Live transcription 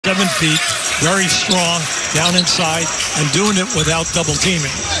7 feet, very strong, down inside, and doing it without double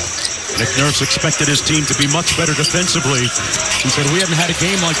teaming. Nick Nurse expected his team to be much better defensively. He said, we haven't had a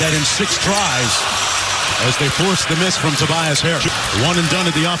game like that in 6 tries. As they forced the miss from Tobias Harris. One and done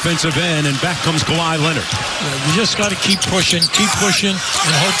at the offensive end, and back comes Kawhi Leonard. Yeah, you just got to keep pushing, and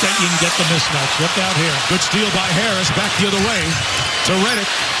hope that you can get the mismatch. Look out here. Good steal by Harris, back the other way to Redick.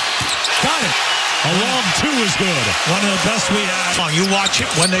 Got it. A long 2 is good. One of the best we have. You watch it.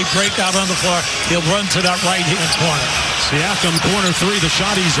 When they break out on the floor, he'll run to that right-hand corner. Siakam, corner 3. The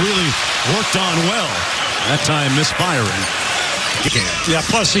shot he's really worked on well. That time misfiring. Yeah,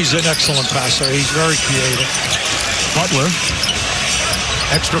 plus he's an excellent passer. He's very creative. Butler.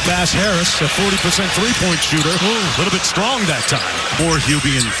 Extra pass Harris, a 40% three-point shooter. A little bit strong that time. For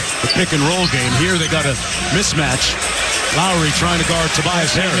Hubie in the pick-and-roll game. Here they got a mismatch. Lowry trying to guard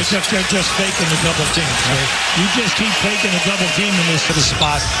Tobias Harris. They're just faking the double team. So you just keep faking a double team in this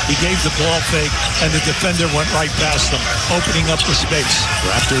spot. He gave the ball fake, and the defender went right past him, opening up the space.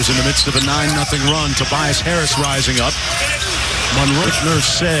 Raptors in the midst of a 9-0 run. Tobias Harris rising up. Monroe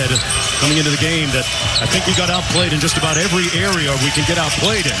Nurse said coming into the game that I think we got outplayed in just about every area we can get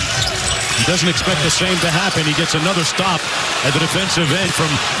outplayed in. He doesn't expect the same to happen. He gets another stop at the defensive end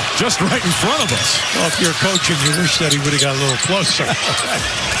from just right in front of us. Well, if you're coaching, you wish that he would have got a little closer.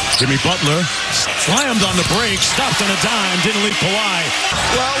 Jimmy Butler slammed on the break, stopped on a dime, didn't leave Kawhi.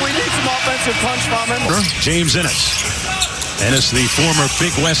 Well, we need some offensive punch from him. James Ennis. Ennis, the former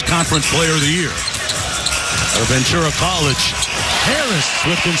Big West Conference Player of the Year. Out of Ventura College. Harris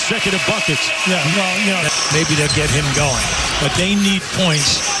with consecutive buckets. Yeah, well, maybe they'll get him going. But they need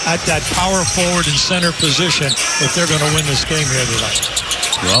points at that power forward and center position if they're going to win this game here tonight.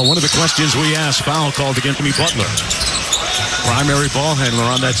 Well, one of the questions we asked, foul called against Jimmy Butler. Primary ball handler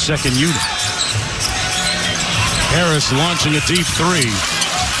on that second unit. Harris launching a deep 3.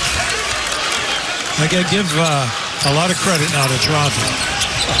 I got to give a lot of credit now to Toronto.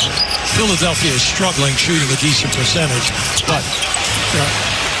 Philadelphia is struggling shooting a decent percentage, but they're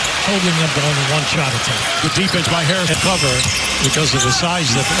holding them to only 1 shot attempt. Good defense by Harris. And cover because of the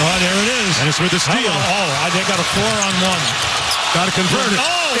size difference. Oh, there it is. And it's with the steal. They got a 4-on-1. Got to convert it.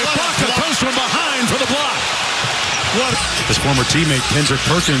 Ibaka comes from behind for the block. What? His former teammate Kendrick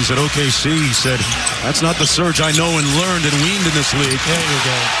Perkins at OKC said, that's not the Surge I know and learned and weaned in this league. There you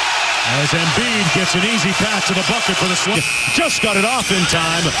go. As Embiid gets an easy pass to the bucket for the swing. Just got it off in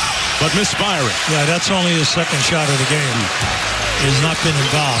time, but misfiring. Yeah, that's only his second shot of the game. He's not been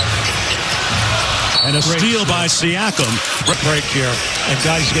involved. And a steal by Siakam. Break here. And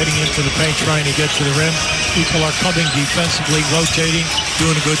guys getting into the paint trying to get to the rim. People are coming defensively, rotating,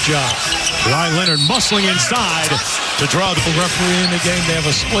 doing a good job. Kawhi Leonard muscling inside to draw the referee in the game. They have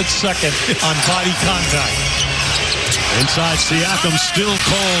a split second on body contact. Inside, Siakam still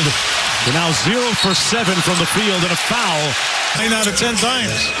cold. They're now 0 for 7 from the field and a foul. 9 out of 10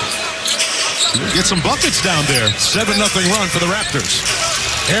 times. Get some buckets down there. 7-0 run for the Raptors.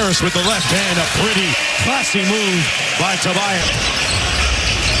 Harris with the left hand, a pretty classy move by Tobias.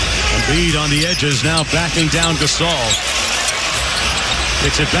 Embiid on the edges, now backing down Gasol.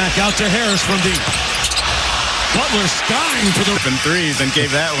 Kicks it back out to Harris from deep. Butler skying for the threes and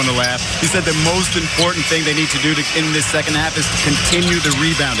gave that one a laugh. He said the most important thing they need to do in this second half is to continue the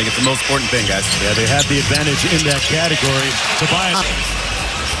rebounding. It's the most important thing, guys. Yeah, they have the advantage in that category. Tobias.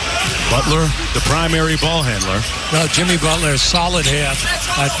 Butler, the primary ball handler. No, Jimmy Butler, solid half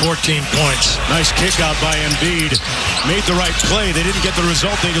at 14 points. Nice kick out by Embiid. Made the right play. They didn't get the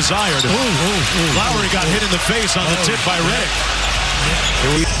result they desired. Lowry got hit in the face on the tip by Redick.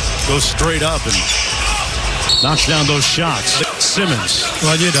 Here we go straight up and knocks down those shots. Simmons.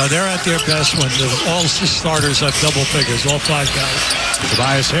 Well, they're at their best when all the starters have double figures, all 5 guys.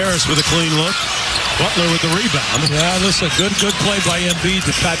 Tobias Harris with a clean look. Butler with the rebound. Yeah, listen, good play by Embiid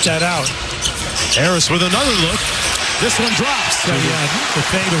to pat that out. Harris with another look. This one drops. So, yeah, the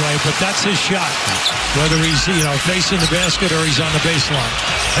fadeaway, but that's his shot. Whether he's, facing the basket or he's on the baseline.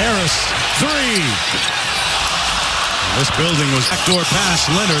 Harris, 3. This building was backdoor pass,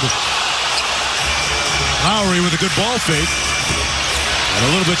 Leonard. Lowry with a good ball fake. And a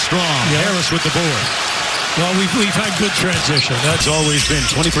little bit strong. Yeah. Harris with the board. Well, we've had good transition. That's always been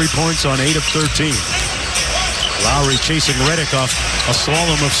 23 points on 8 of 13. Lowry chasing Redick off a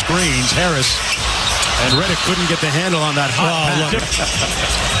slalom of screens. Harris and Redick couldn't get the handle on that hot pass.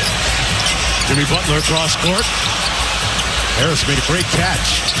 Jimmy Butler cross court. Harris made a great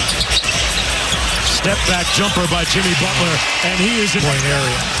catch. Step back jumper by Jimmy Butler, and he is in point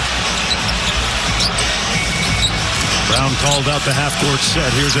area. Brown called out the half-court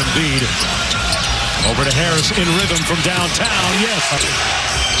set. Here's Embiid. Over to Harris in rhythm from downtown. Yes.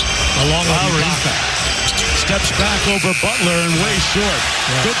 along with Lowry. Ibaka. Steps back over Butler and way short.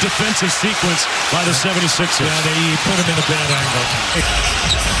 Yeah. Good defensive sequence by the 76ers. Yeah, they put him in a bad angle.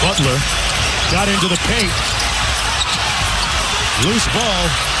 Butler got into the paint. Loose ball.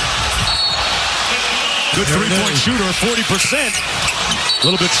 Good three-point shooter, 40%. A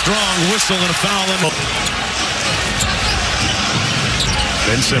little bit strong. Whistle and a foul.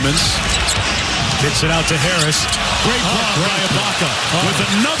 Ben Simmons kicks it out to Harris. Great block by Ibaka with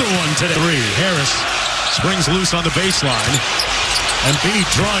another one today. Three. Harris springs loose on the baseline. Embiid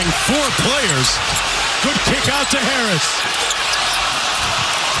drawing 4 players. Good kick out to Harris.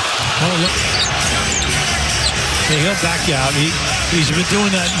 Oh, look. He'll back you out. He's been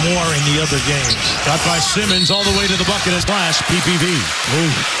doing that more in the other games. Got by Simmons all the way to the bucket and splash. PPV.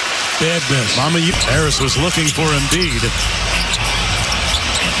 Ooh, bad miss. Harris was looking for Embiid.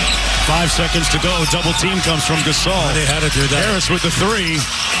 5 seconds to go. Double team comes from Gasol. They had to do that. Harris with the 3.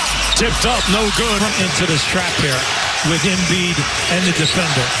 Tipped up, no good. Into this trap here with Embiid and the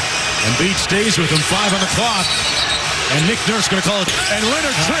defender. Embiid stays with him. 5 on the clock. And Nick Nurse going to call it. And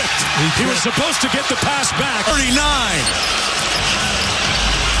Leonard tripped. He was supposed to get the pass back. 39.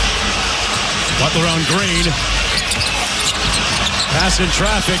 Butler on Green. Pass in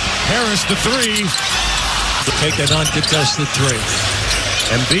traffic. Harris the 3. Take an uncontested 3.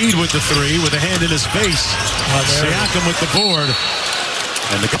 Embiid with the 3 with a hand in his face. Siakam with the board.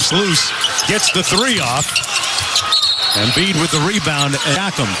 And the cup's loose. Gets the 3 off. Embiid with the rebound.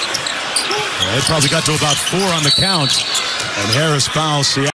 Siakam. They probably got to about 4 on the count. And Harris fouls Siakam.